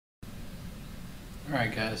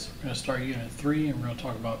Alright guys, we're going to start Unit 3 and we're going to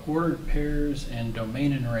talk about ordered pairs and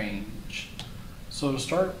domain and range. So to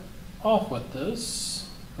start off with this,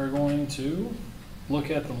 we're going to look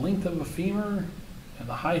at the length of a femur and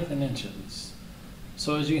the height in inches.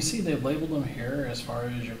 So as you can see, they've labeled them here as far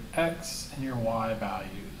as your X and your Y values.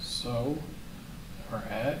 So our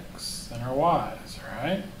X and our Y's,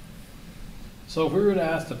 alright? So if we were to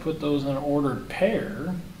ask to put those in an ordered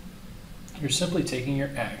pair, you're simply taking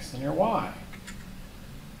your X and your Y.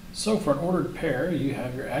 So for an ordered pair, you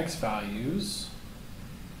have your X values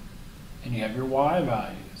and you have your Y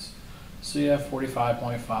values. So you have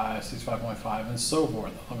 45.5, 65.5, and so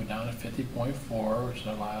forth, all the way down to 50.4, which is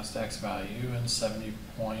our last X value, and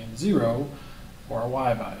 70.0 for our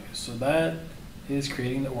Y value. So that is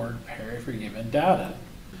creating the ordered pair for given data.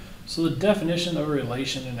 So the definition of a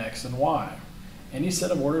relation in X and Y. Any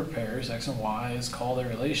set of ordered pairs, X and Y, is called a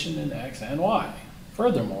relation in X and Y.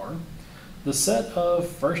 Furthermore, the set of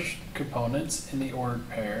first components in the ordered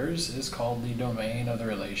pairs is called the domain of the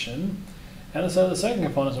relation, and the set of the second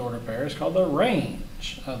components in the ordered pairs is called the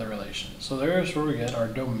range of the relation. So there's where we get our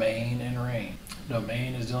domain and range.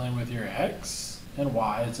 Domain is dealing with your X, and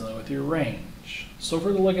Y is dealing with your range. So if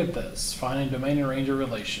we're to look at this, finding domain and range of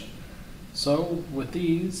relation. So with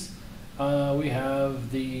these, we have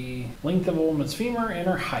the length of a woman's femur and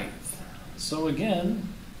her height. So again,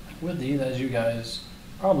 with these, as you guys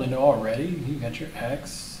probably know already, you got your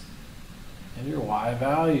X and your Y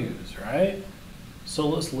values, right? So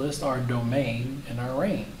let's list our domain and our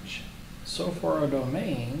range. So for our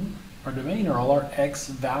domain are all our X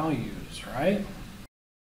values, right?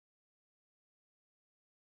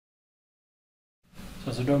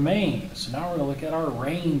 So it's a domain. So now we're going to look at our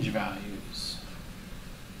range values.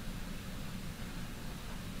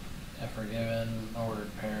 If we're given an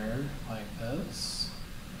ordered pair like this,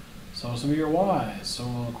 so some of your Y's.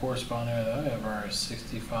 So corresponding to that, we have our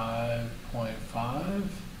 65.5.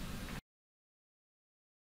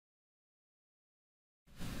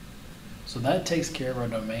 So that takes care of our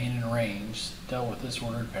domain and range dealt with this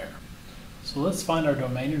ordered pair. So let's find our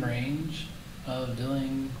domain and range of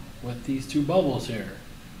dealing with these two bubbles here.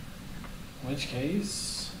 In which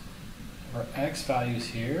case, our X values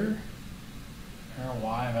here, and our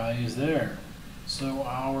Y values there. So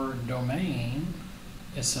our domain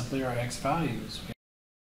is simply our X values.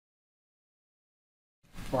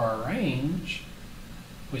 For our range,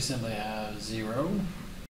 we simply have 0,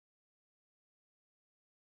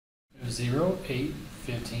 8,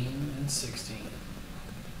 15, and 16.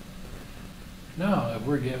 Now, if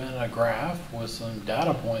we're given a graph with some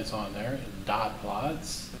data points on there, dot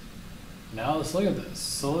plots, now let's look at this.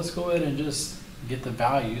 So let's go ahead and just get the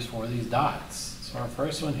values for these dots. So our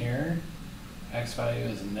first one here, X value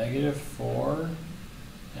is -4,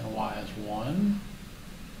 and Y is 1.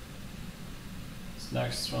 This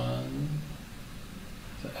next one,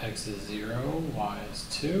 so X is 0, Y is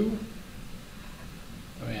 2.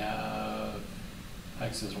 Then we have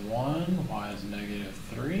X is 1, Y is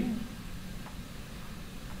 -3.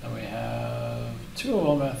 Then we have two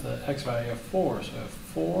of them at the X value of 4. So we have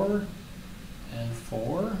 4 and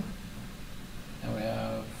 4. And we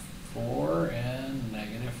have 4 and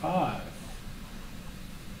 -5.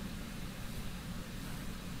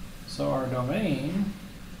 So our domain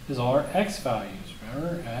is all our X values.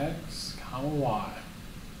 Remember, X, comma, Y.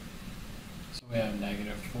 So we have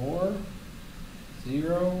 -4,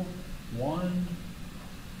 0, 1,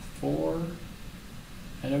 4.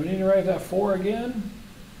 And if we need to write that 4 again,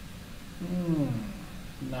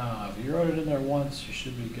 no, if you wrote it in there once, you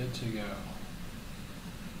should be good to go.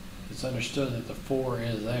 It's understood that the 4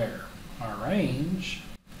 is there. Our range,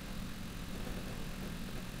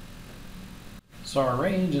 so our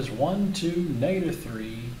range is 1, 2,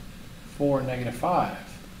 -3, 4, -5.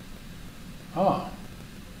 Oh,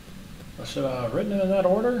 should I have written it in that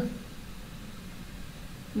order?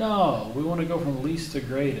 No, we want to go from least to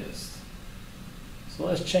greatest. So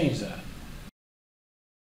let's change that.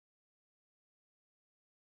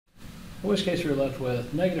 In which case we're left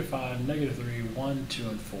with -5, -3, 1, 2,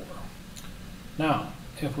 and 4. Now,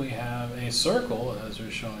 if we have a circle, as we're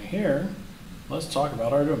showing here, let's talk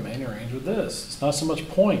about our domain and range with this. It's not so much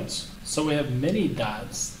points. So we have many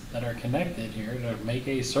dots that are connected here to make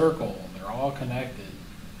a circle. They're all connected.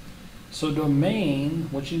 So domain,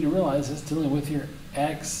 what you need to realize, is dealing with your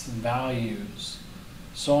X values.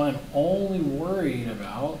 So I'm only worried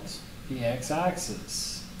about the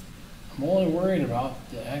X-axis. I'm only worried about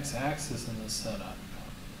the X-axis in this setup.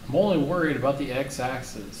 I'm only worried about the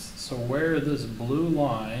X-axis. So where this blue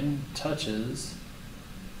line touches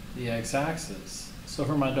the X-axis. So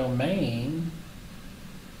for my domain,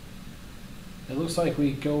 it looks like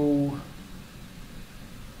we go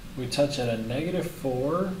we touch at a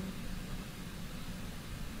 -4,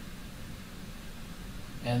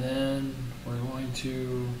 and then we're going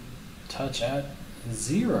to touch at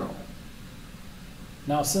 0.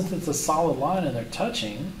 Now, since it's a solid line and they're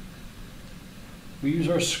touching, we use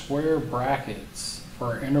our square brackets for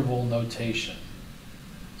our interval notation.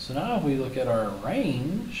 So now if we look at our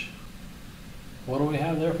range, what do we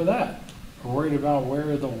have there for that? We're worried about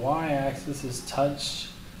where the y-axis is touched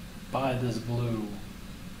by this blue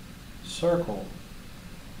circle.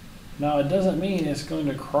 Now, it doesn't mean it's going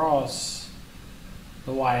to cross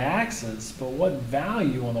the y-axis, but what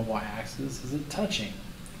value on the y-axis is it touching?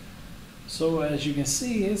 So as you can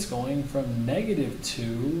see, it's going from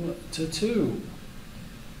 -2 to 2.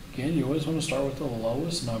 Again, you always want to start with the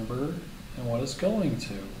lowest number and what it's going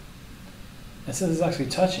to. And since it's actually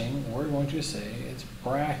touching, we're going to say it's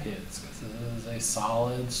brackets, because it is a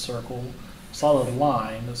solid circle, solid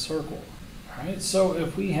line to circle. All right, so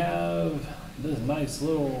if we have this nice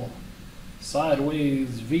little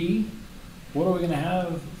sideways V, what are we going to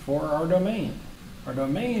have for our domain? Our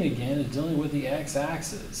domain, again, is dealing with the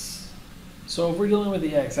x-axis. So if we're dealing with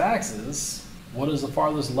the x-axis, what is the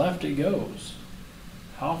farthest left it goes?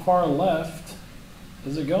 How far left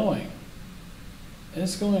is it going?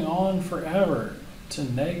 It's going on forever to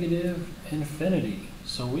 -infinity.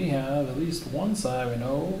 So we have at least one side we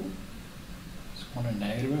know it's going to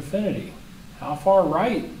 -infinity. How far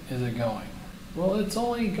right is it going? Well, it's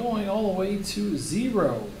only going all the way to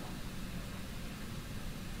 0.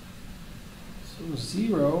 So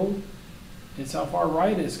 0 is how far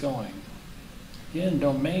right it's going. Again,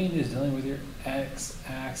 domain is dealing with your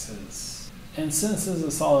x-axis. And since this is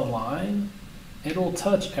a solid line, it will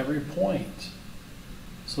touch every point.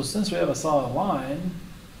 So since we have a solid line,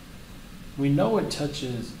 we know it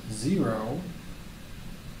touches 0,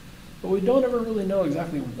 but we don't ever really know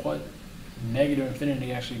exactly what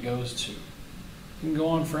 -infinity actually goes to. It can go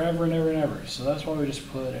on forever and ever and ever. So that's why we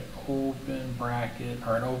just put an open bracket,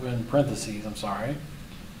 or an open parentheses, I'm sorry,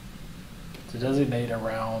 to designate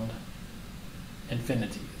around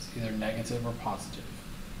infinities, either negative or positive.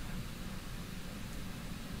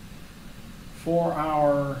 For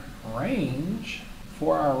our range,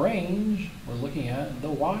 we're looking at the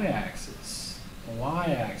y-axis. The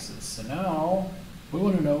y-axis. So now we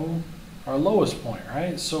want to know our lowest point,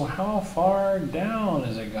 right? So how far down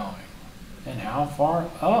is it going? And how far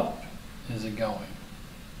up is it going?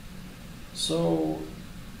 So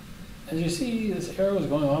as you see, this arrow is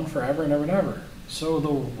going on forever and ever and ever. So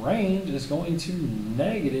the range is going to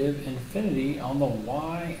 -infinity on the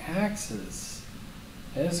y-axis.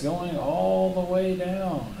 It's going all the way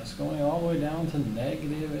down. It's going all the way down to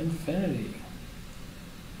 -infinity.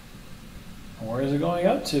 And where is it going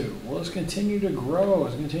up to? Well, it's continue to grow.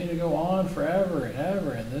 It's continue to go on forever and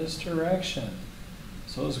ever in this direction.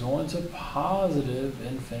 So it's going to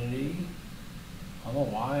 +infinity on the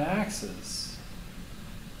y-axis.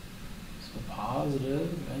 So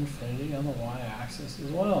 +infinity on the y-axis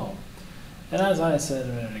as well. And as I said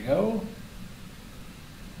a minute ago,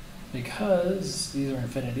 because these are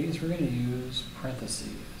infinities, we're going to use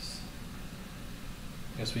parentheses,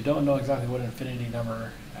 because we don't know exactly what infinity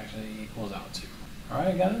number actually equals out to.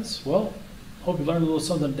 Alright guys, well, hope you learned a little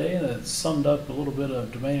something today that summed up a little bit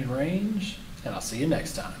of domain and range, and I'll see you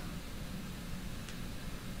next time.